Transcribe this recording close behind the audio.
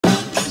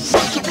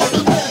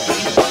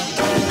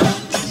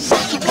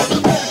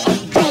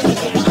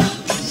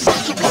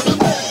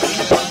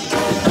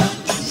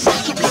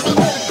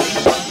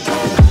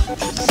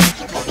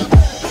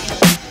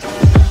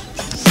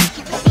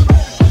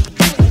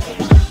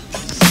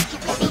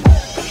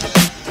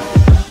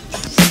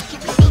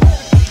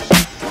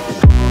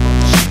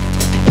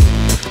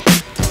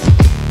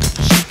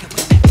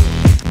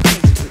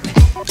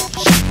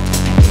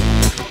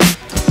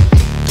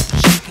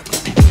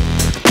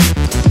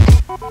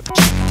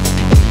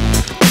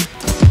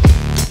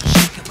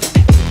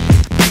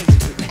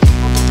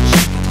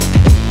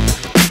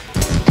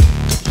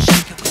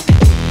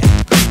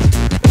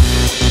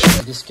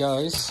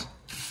goes.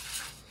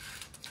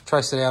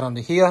 Trace it out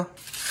onto here.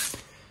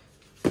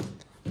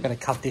 I'm going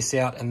to cut this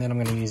out, and then I'm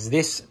going to use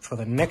this for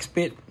the next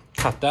bit.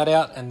 Cut that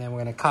out, and then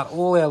we're going to cut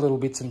all our little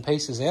bits and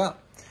pieces out.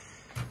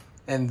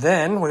 And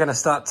then we're going to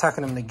start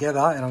tucking them together,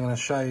 and I'm going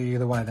to show you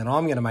the way that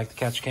I'm going to make the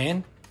catch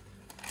can.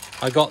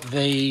 I got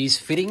these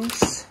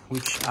fittings,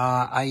 which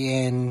are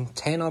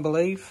AN10, I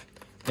believe.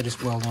 They're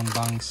just weld-on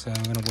bungs, so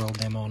I'm going to weld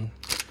them on.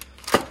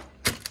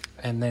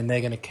 And then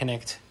they're going to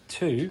connect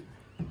to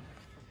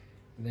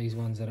these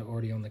ones that are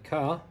already on the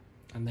car.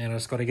 And then I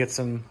just got to get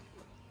some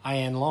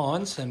AN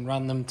lines and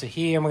run them to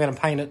here. And we're going to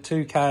paint it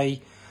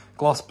 2K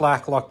gloss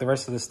black like the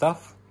rest of the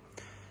stuff.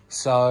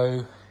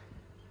 So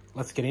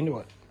let's get into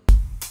it.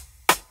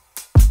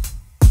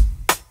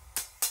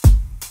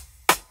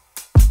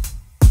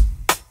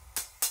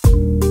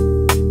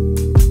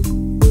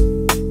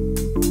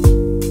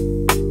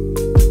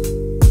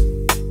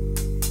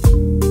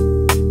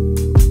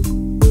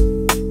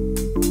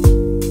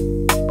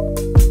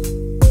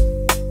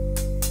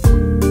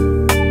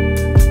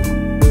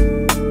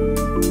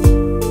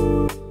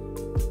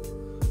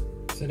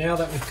 So now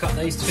that we've cut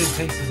these two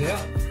pieces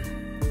out,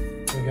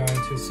 we're going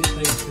to sit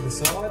these to the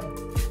side,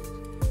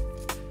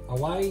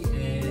 away,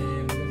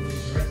 and we're going to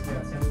use the rest of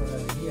our template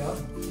over here.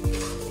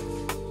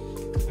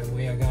 And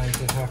we are going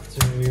to have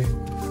to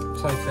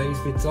take these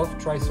bits off,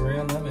 trace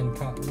around them, and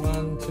cut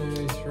 1,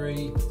 2,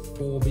 3,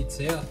 4 bits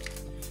out.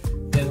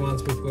 Then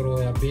once we've got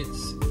all our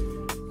bits,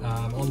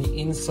 on the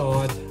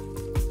inside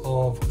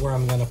of where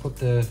I'm going to put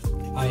the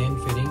AN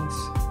fittings,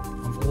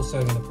 I'm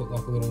also going to put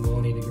like a little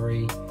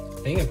 90-degree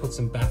thing and put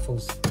some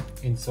baffles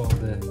inside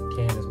the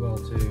can as well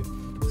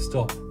to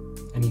stop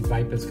any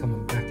vapors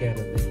coming back out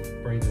of the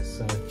breathers.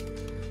 So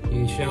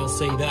you shall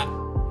see that.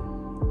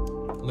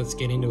 Let's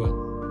get into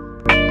it.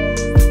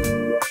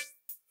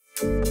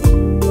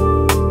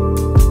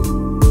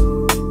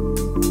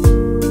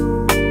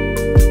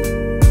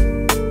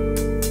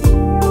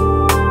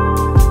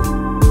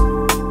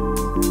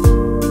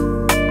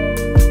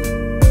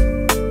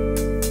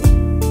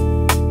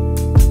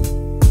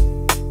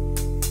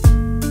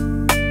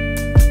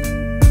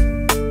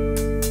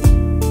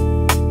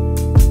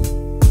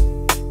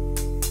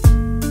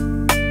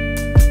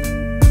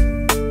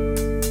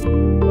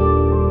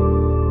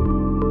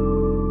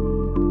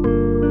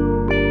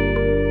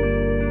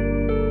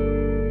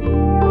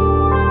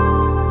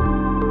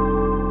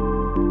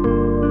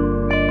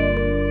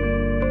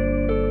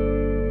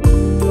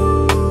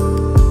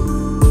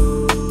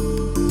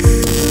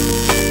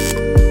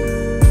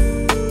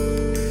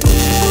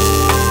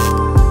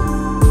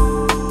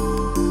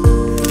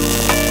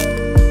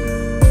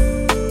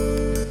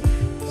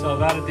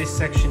 This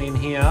section in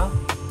here,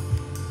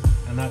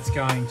 and that's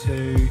going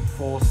to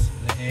force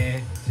the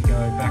air to go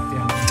back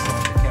down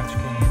inside the catch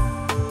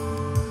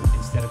can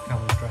instead of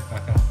coming straight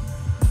back up,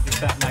 if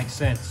that makes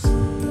sense.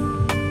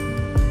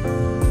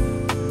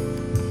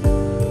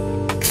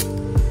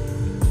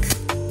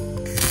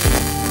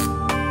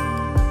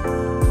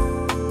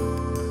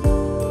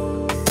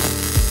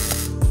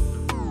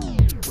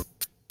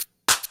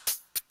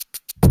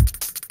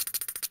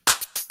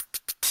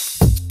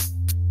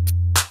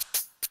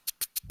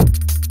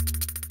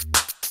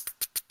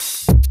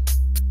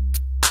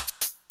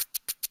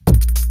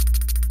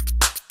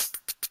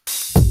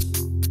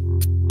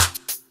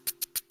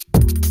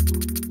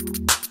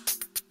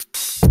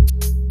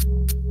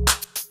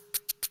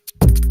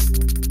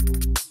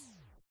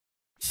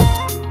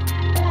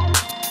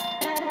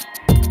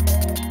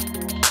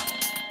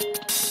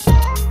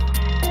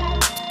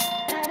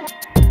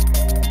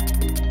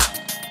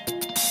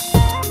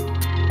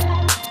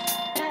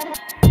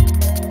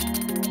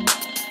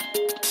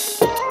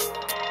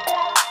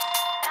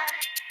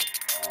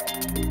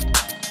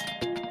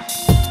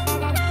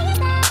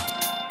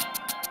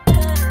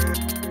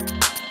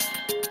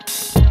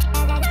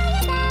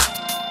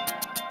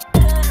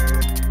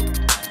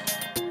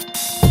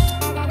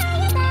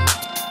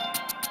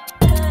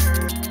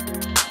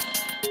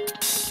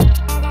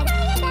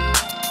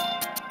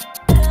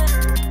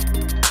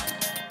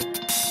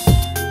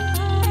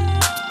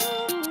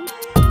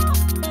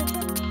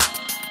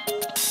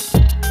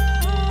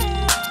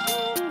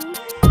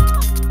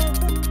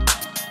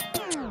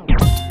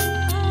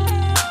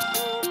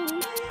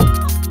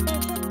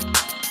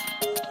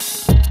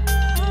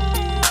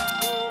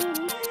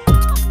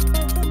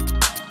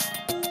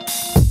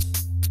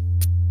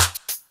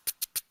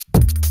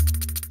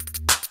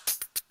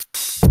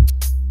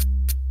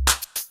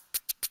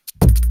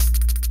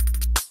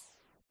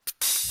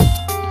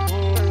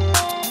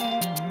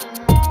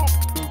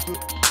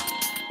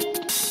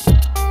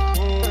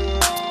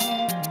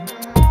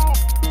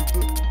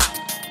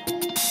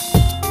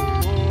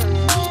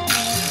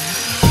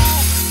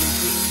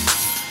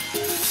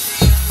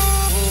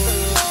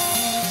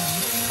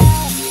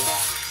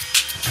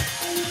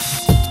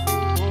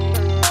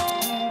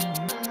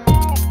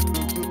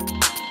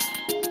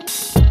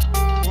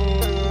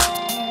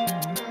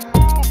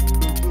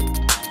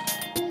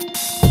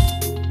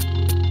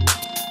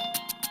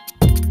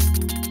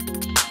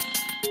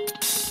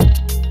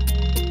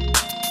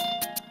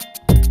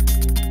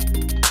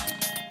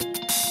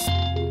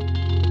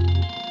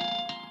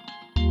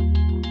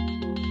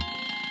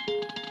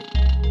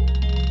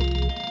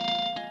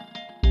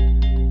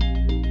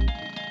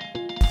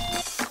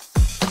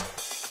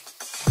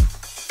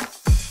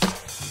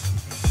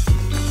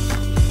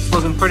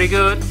 pretty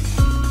good.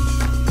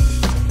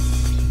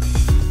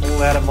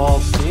 All out of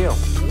mild steel.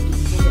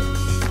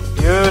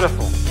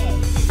 Beautiful.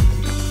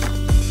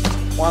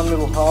 One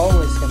little hole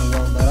is going to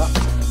weld that up and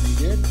that'll be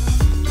good.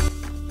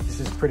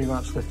 This is pretty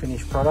much the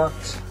finished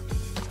product.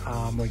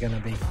 We're going to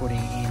be putting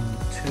in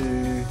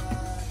 2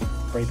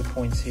 breather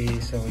points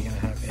here, so we're going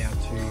to have our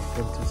 2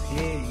 filters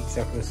here,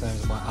 exactly the same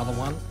as my other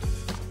one.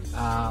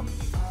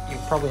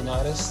 You've probably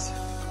noticed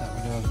that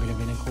we do have a bit of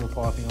intercooler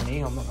piping on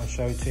here. I'm not going to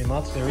show too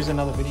much. There is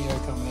another video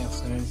coming out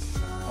soon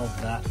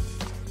of that,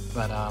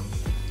 but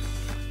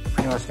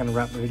pretty much going to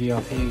wrap the video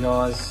up here,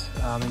 guys.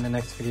 In the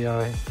next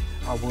video,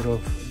 I would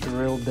have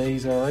drilled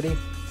these already,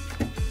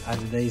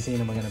 added these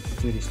in, and we're going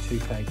to do this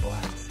 2K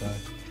black. So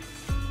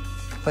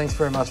thanks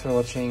very much for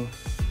watching.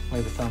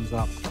 Leave a thumbs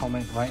up,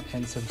 comment, rate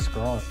and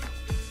subscribe.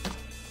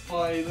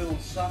 My little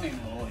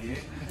son-in-law here,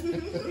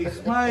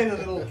 he's made a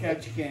little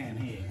catch can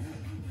here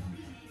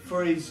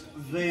for his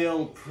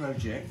veal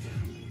project,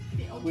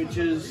 which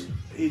is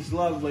his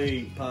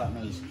lovely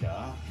partner's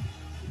car.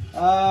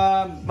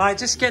 Mate,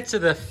 just get to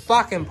the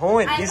fucking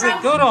point. Is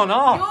it good or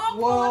not? Your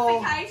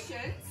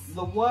qualifications.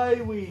 The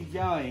way we're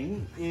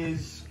going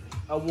is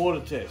a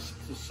water test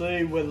to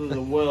see whether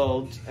the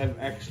welds have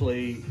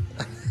actually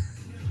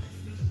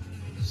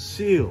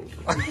sealed.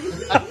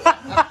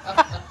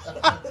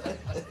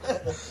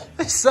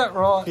 Is that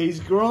right? He's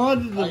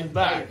grinded them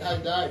back, Hey,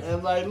 Dave.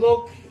 and they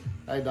look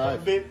Hey, a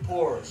Dave. bit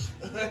porous.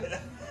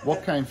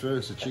 What came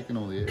first, the chicken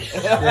or the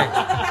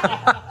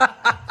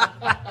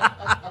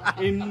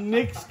egg? In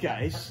Nick's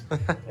case,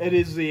 it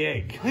is the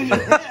egg.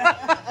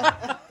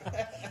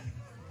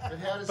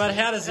 But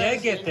how does the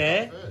egg get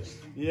there?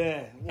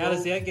 Yeah. How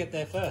does the egg get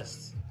there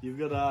first? You've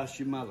got to ask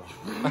your mother.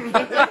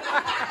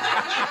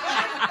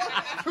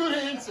 Good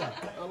answer.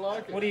 I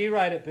like it. What do you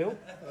rate it, Bill?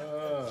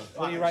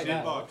 What do you rate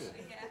that? Yeah.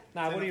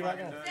 No, what do you rate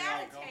that?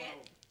 Out of 10.